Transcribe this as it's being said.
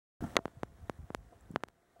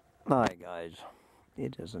Hi guys,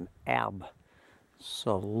 it is an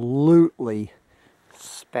absolutely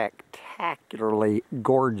spectacularly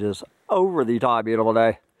gorgeous, over the top beautiful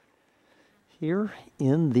day here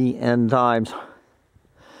in the end times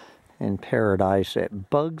in paradise at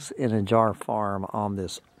Bugs in a Jar Farm on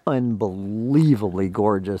this unbelievably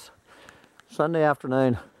gorgeous Sunday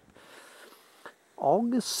afternoon,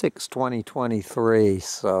 August 6, 2023.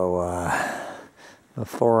 So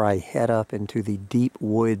before I head up into the deep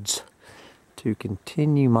woods to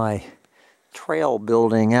continue my trail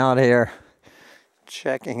building out here,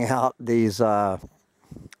 checking out these Joe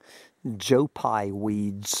Pye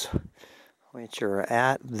weeds, which are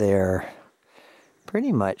at their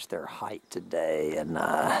pretty much their height today. And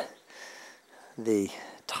the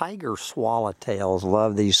tiger swallowtails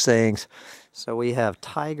love these things. So we have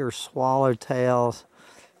tiger swallowtails,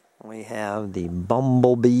 we have the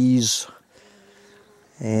bumblebees,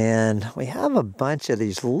 and we have a bunch of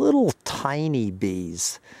these little tiny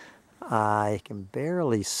bees. I can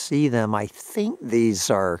barely see them. I think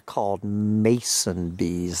these are called mason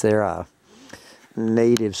bees. They're a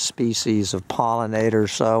native species of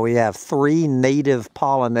pollinators. So we have 3 native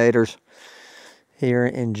pollinators here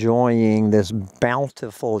enjoying this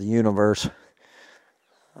bountiful universe.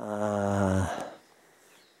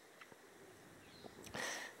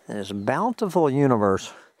 This bountiful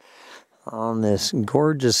universe on this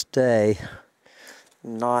gorgeous day.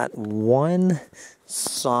 Not one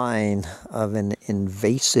sign of an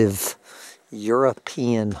invasive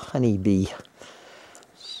European honeybee.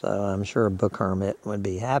 So I'm sure a book hermit would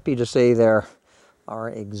be happy to see there are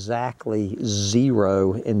exactly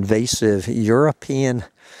 0 invasive European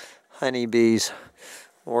honeybees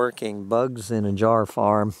working Bugs in a Jar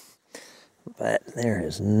Farm. But there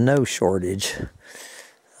is no shortage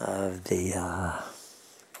of the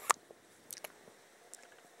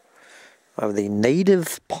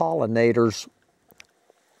native pollinators.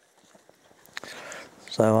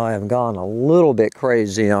 So I have gone a little bit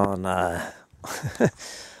crazy on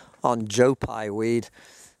on Joe Pye weed.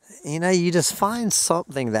 You know, you just find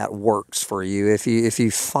something that works for you. If you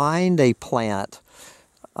find a plant,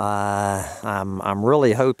 I'm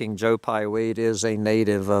really hoping Joe Pye weed is a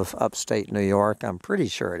native of upstate New York. I'm pretty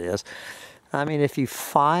sure it is. I mean, if you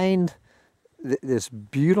find this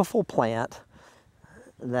beautiful plant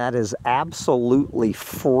that is absolutely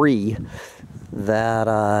free, that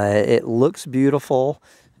it looks beautiful,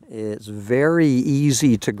 it's very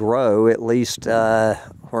easy to grow, at least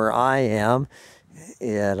where I am.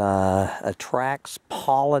 It attracts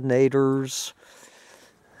pollinators.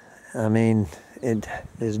 I mean,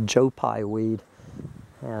 this Joe Pye weed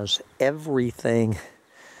has everything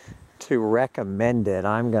to recommend it.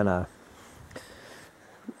 I'm gonna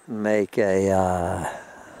make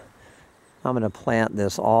I'm gonna plant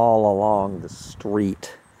this all along the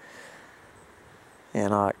street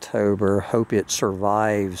in October. Hope it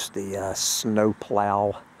survives the snow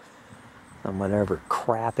plow and whatever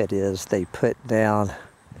crap it is they put down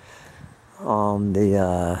on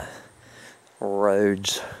the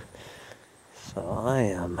roads. So I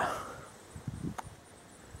am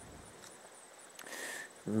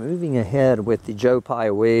moving ahead with the Joe Pye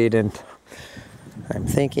weed, and I'm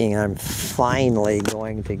thinking I'm finally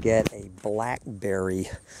going to get a blackberry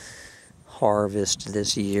harvest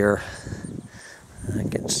this year. I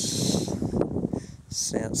can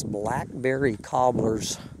sense blackberry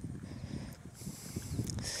cobblers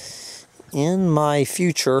in my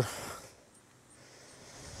future.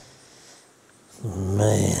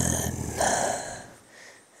 Man,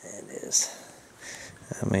 it is.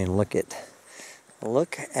 I mean, look at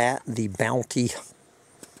the bounty.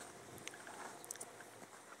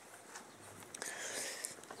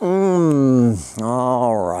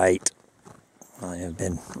 All right. I have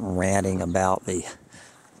been ranting about the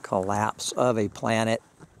collapse of a planet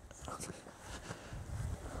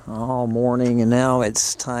all morning, and now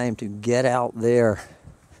it's time to get out there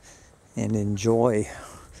and enjoy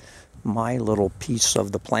my little piece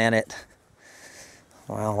of the planet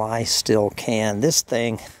while I still can. This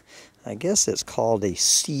thing, I guess it's called a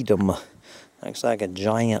sedum. Looks like a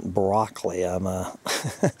giant broccoli. I'm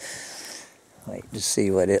wait to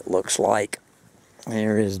see what it looks like.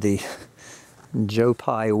 Here is the Joe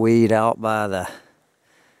Pye weed out by the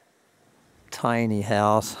tiny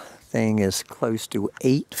house. Thing is close to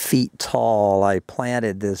 8 feet tall. I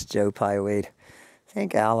planted this Joe Pye weed. I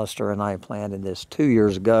think Alistair and I planted this 2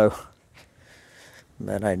 years ago.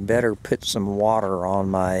 But I'd better put some water on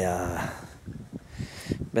my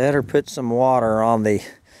the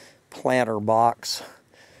planter box.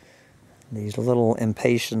 These little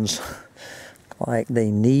impatiens, like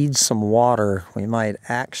they need some water. We might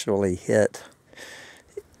actually hit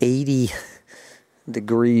 80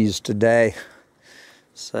 degrees today.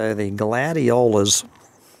 So the gladiolas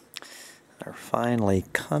are finally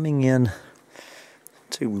coming in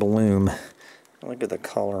to bloom. Look at the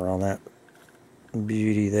color on that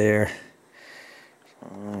beauty there.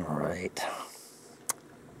 Alright.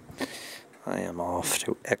 I am off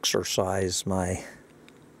to exercise my...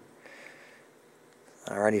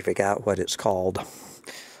 I already forgot what it's called.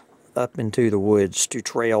 Up into the woods to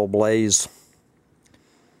trailblaze.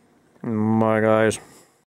 My guys.